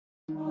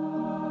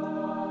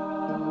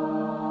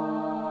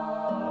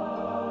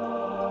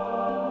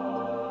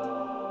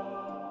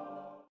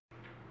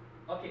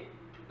Okay,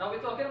 now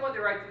we're talking about the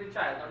rights of the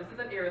child. Now this is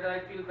an area that I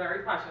feel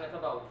very passionate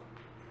about.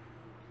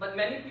 But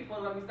many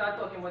people, when we start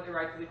talking about the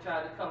rights of the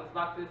child, it comes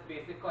back to this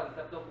basic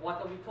concept of what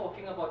are we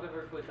talking about when we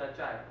refer to a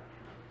child.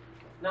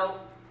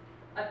 Now,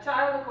 a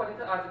child, according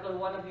to Article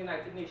 1 of the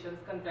United Nations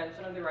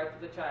Convention on the Rights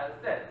of the Child,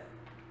 says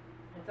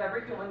it's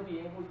every human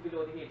being who's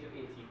below the age of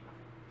 18.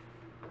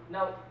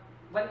 Now,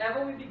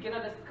 whenever we begin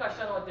a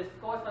discussion or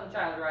discourse on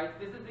child rights,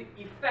 this is the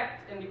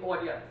effect in the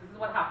audience. This is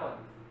what happens.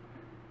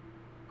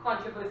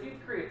 Controversy is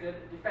created,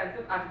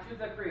 defensive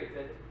attitudes are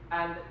created,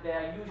 and they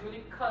are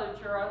usually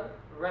cultural,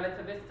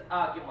 relativist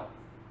arguments.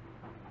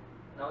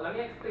 Now, let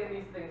me explain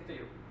these things to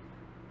you.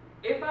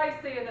 If I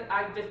say that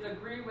I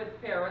disagree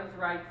with parents'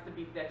 rights to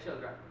beat their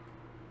children,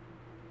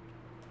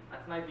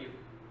 that's my view.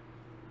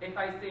 If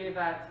I say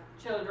that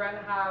children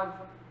have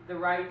the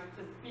right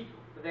to speak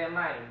their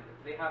mind,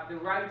 they have the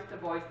right to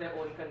voice their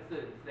own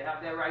concerns, they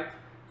have the right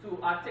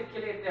to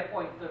articulate their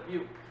points of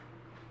view.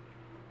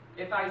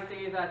 If I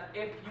say that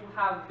if you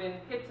have been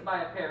hit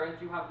by a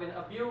parent, you have been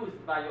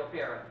abused by your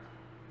parent,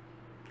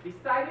 the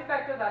side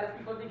effect of that is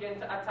people begin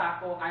to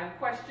attack, or I'm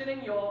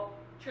questioning your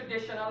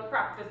traditional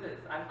practices.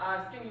 I'm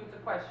asking you to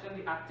question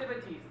the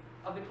activities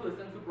of the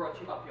persons who brought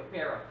you up, your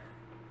parents.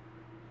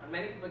 And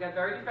many people get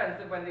very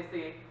defensive when they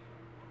say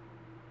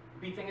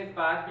beating is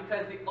bad,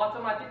 because the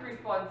automatic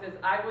response is,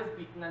 I was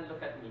beaten and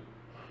look at me.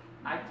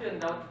 I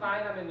turned out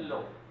fine, I'm in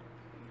law.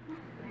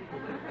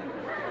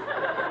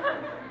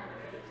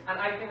 And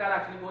I think that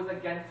actually goes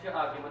against your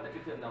argument that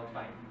you turned out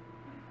fine.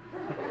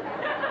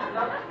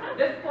 Now,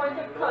 this point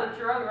of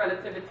cultural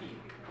relativity,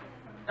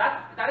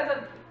 that is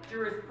a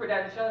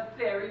jurisprudential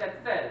theory that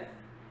says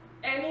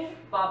any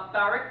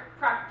barbaric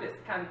practice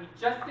can be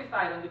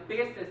justified on the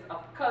basis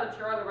of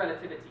cultural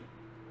relativity.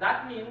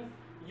 That means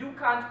you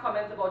can't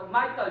comment about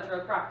my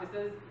cultural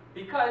practices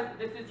because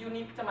this is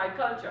unique to my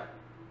culture.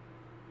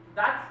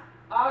 That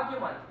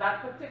argument,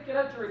 that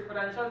particular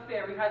jurisprudential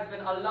theory has been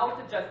allowed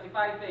to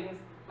justify things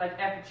like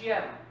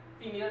FGM,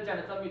 female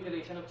genital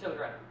mutilation of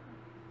children,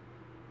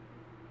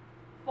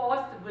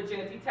 forced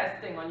virginity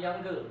testing on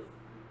young girls.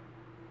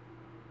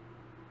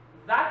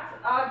 That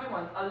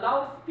argument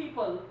allows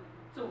people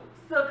to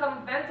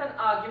circumvent an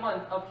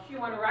argument of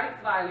human rights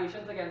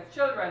violations against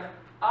children,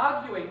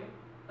 arguing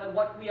that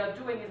what we are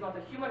doing is not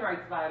a human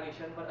rights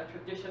violation, but a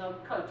traditional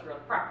cultural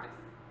practice.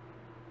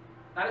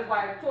 That is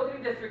why I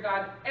totally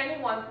disregard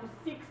anyone who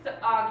seeks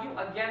to argue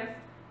against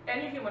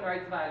any human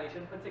rights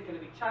violation,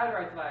 particularly child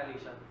rights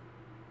violations,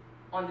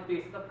 on the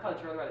basis of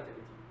cultural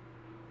relativity.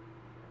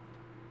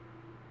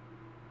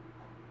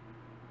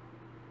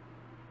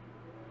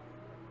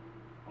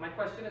 My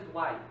question is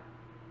why?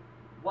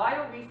 Why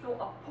are we so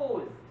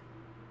opposed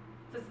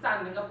to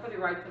standing up for the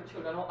rights of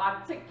children, or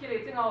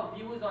articulating our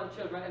views on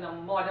children in a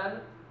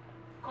modern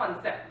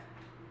concept?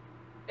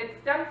 It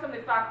stems from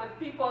the fact that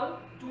people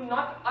do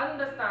not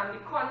understand the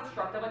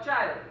construct of a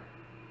child.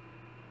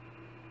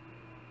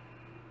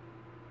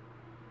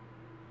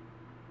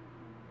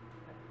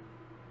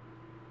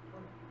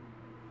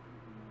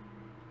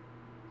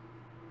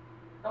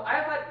 Now, I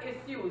have had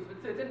issues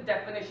with certain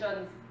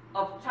definitions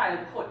of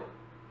childhood.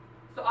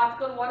 So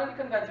Article 1 of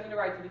the Convention on the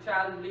Rights of the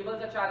Child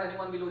labels a child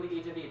anyone below the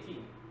age of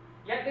 18.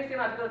 Yet they say in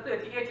Article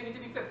 38 you need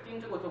to be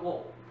 15 to go to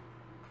war.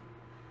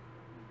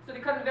 So the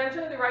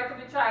Convention on the Rights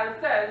of the Child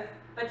says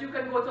that you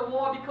can go to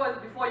war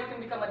before you can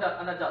become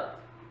an adult.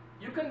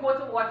 You can go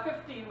to war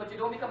at 15, but you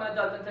don't become an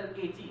adult until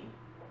 18.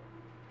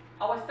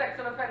 Our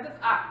Sexual Offences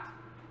Act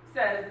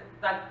says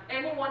that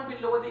anyone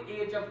below the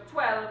age of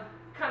 12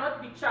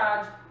 cannot be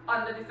charged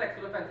under the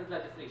sexual offences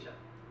legislation.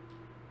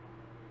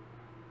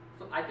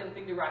 So I can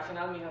think the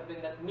rationale may have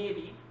been that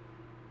maybe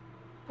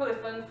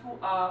persons who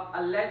are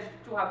alleged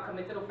to have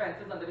committed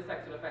offences under the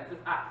Sexual Offences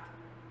Act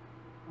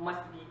must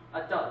be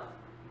adults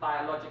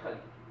biologically.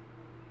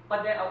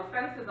 But there are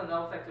offences under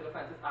our Sexual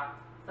Offences Act,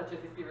 such as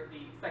the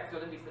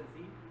sexual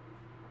indecency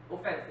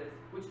offences,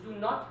 which do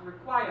not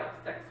require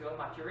sexual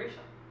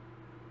maturation.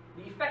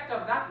 The effect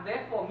of that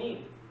therefore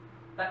means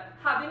that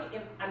having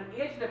an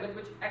age limit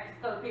which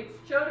exculpates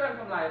children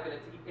from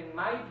liability, in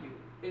my view,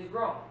 is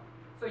wrong.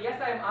 So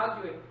yes, I am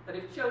arguing that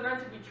if children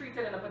should be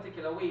treated in a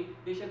particular way,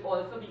 they should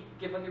also be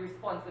given the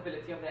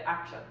responsibility of their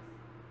actions.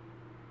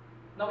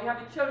 Now we have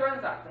the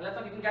Children's Act, and let's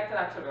not even get to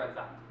that Children's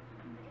Act.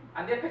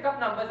 And they pick up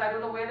numbers, I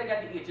don't know where they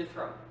get the ages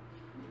from.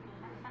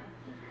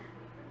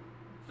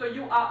 So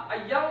you are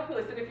a young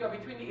person if you are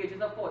between the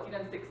ages of 14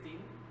 and 16.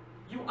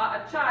 You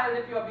are a child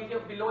if you are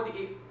below the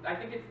age, I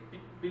think it's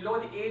below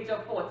the age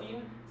of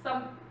 14.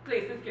 Some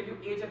places give you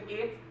age of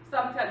 8,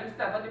 some tell you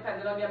 7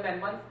 depending on the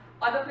amendments.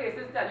 Other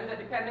places tell you that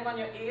depending on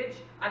your age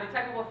and the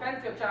type of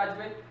offence you're charged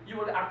with, you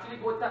will actually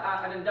go to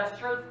an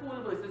industrial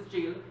school versus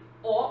jail,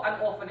 or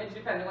an orphanage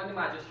depending on the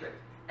magistrate.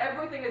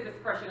 Everything is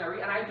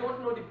discretionary, and I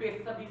don't know the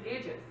basis of these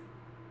ages.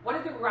 What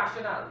is the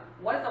rationale?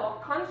 What is our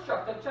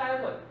construct of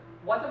childhood?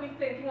 What are we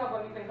thinking of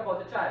when we think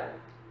about a child?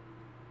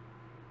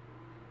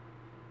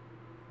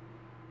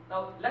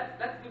 Now, let's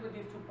deal with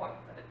these 2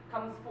 points, and it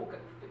comes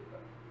focused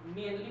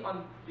mainly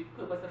on the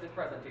purpose of this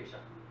presentation.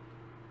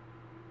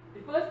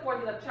 The first point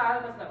is that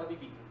child must never be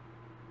beaten.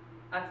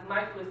 That's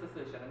my first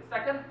assertion. And the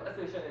second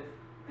assertion is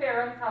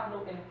parents have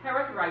no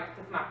inherent right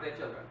to smack their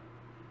children.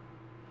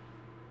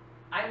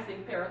 I'm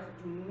saying parents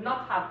do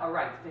not have a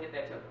right to hit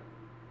their children.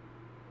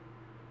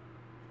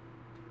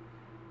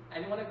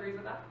 Anyone agrees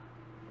with that?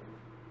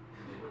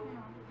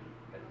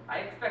 I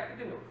expected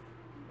to know.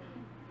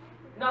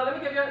 Now let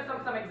me give you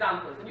some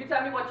examples, and you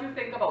tell me what you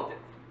think about it.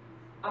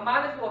 A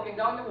man is walking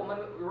down the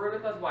road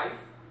with his wife,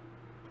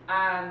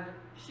 and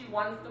she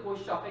wants to go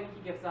shopping.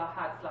 He gives her a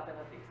hard slap in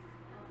her face.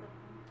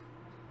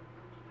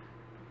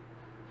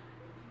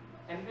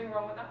 Anything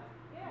wrong with that?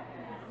 Yeah.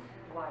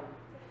 Why?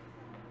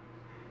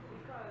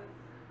 Because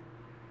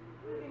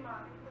really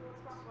man, it was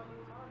back when you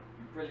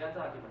were. Brilliant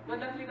argument. But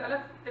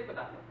let's stick with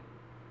that.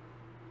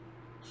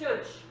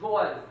 Church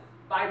goers,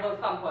 Bible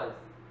thumpers,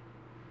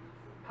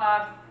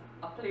 pass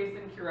a place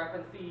in Europe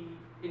and see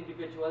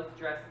individuals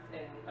dressed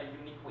in a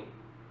unique way.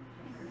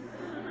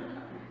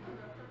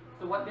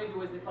 So what they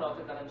do is they pull out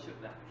a gun and shoot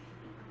them.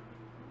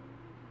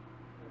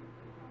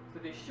 So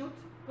they shoot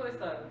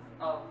persons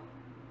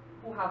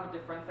who have a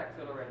different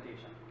sexual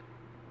orientation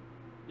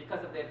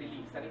because of their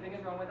beliefs. Anything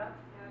is wrong with that?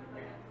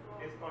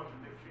 It's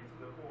contradictory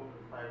to the whole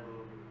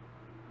Bible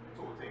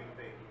toting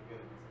thing.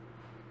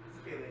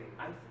 Killing.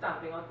 I'm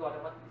stamping out God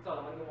and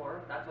Solomon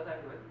Gomorrah. That's what I'm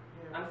doing.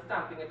 Yeah. I'm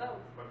stamping it out.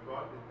 But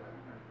God did that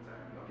at the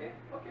time.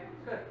 No? Okay,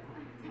 good.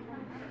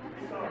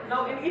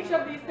 Now, in each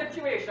of these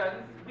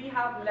situations, we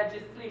have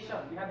legislation.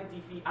 We have the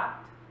DV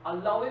Act,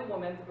 allowing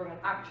women to bring an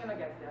action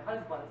against their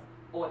husbands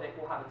or their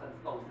cohabitant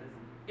spouses,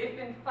 if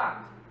in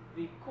fact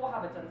the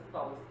cohabitant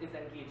spouse is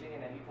engaging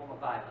in any form of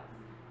violence.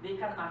 They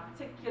can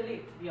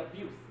articulate the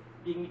abuse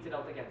being meted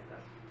out against them.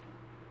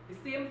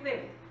 The same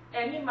thing,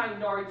 any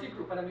minority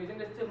group, and I'm using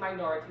this term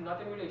minority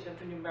not in relation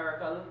to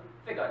numerical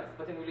figures,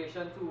 but in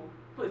relation to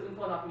persons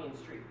who are not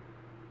mainstream.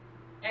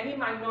 Any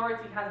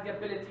minority has the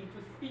ability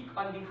to speak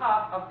on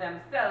behalf of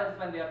themselves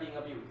when they are being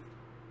abused.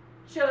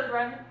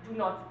 Children do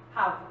not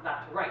have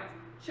that right.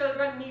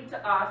 Children need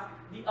to ask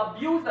the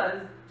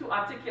abusers to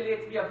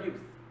articulate the abuse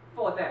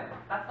for them.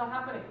 That's not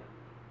happening.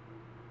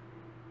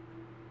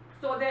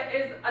 So there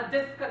is a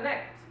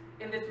disconnect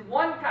in this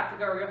one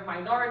category of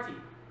minority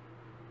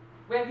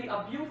where the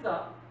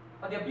abuser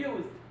or the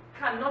abused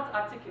cannot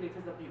articulate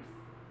his abuse.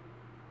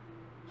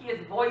 He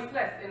is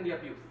voiceless in the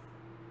abuse.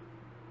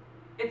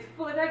 It's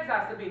further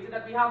exacerbated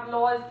that we have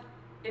laws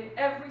in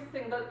every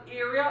single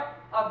area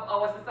of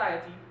our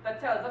society that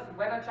tells us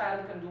when a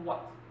child can do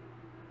what.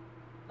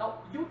 Now,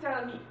 you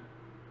tell me,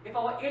 if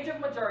our age of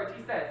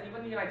majority says,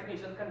 even the United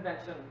Nations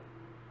Convention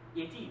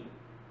 18,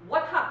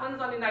 what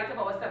happens on the night of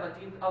our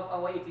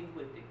 18th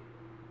birthday?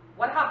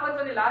 What happens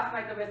on the last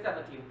night of our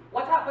 17th?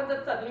 What happens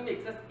that suddenly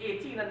makes us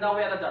 18 and now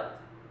we're an adult?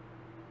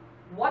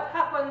 What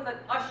happens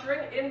that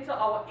ushering into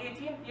our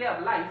 18th year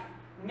of life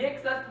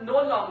makes us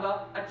no longer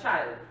a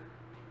child?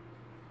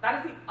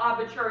 That is the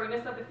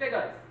arbitrariness of the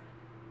figures.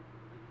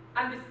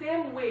 And the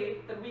same way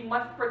that we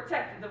must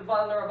protect the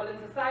vulnerable in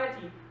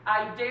society,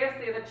 I dare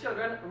say that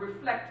children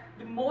reflect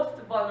the most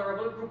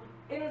vulnerable group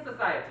in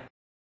society.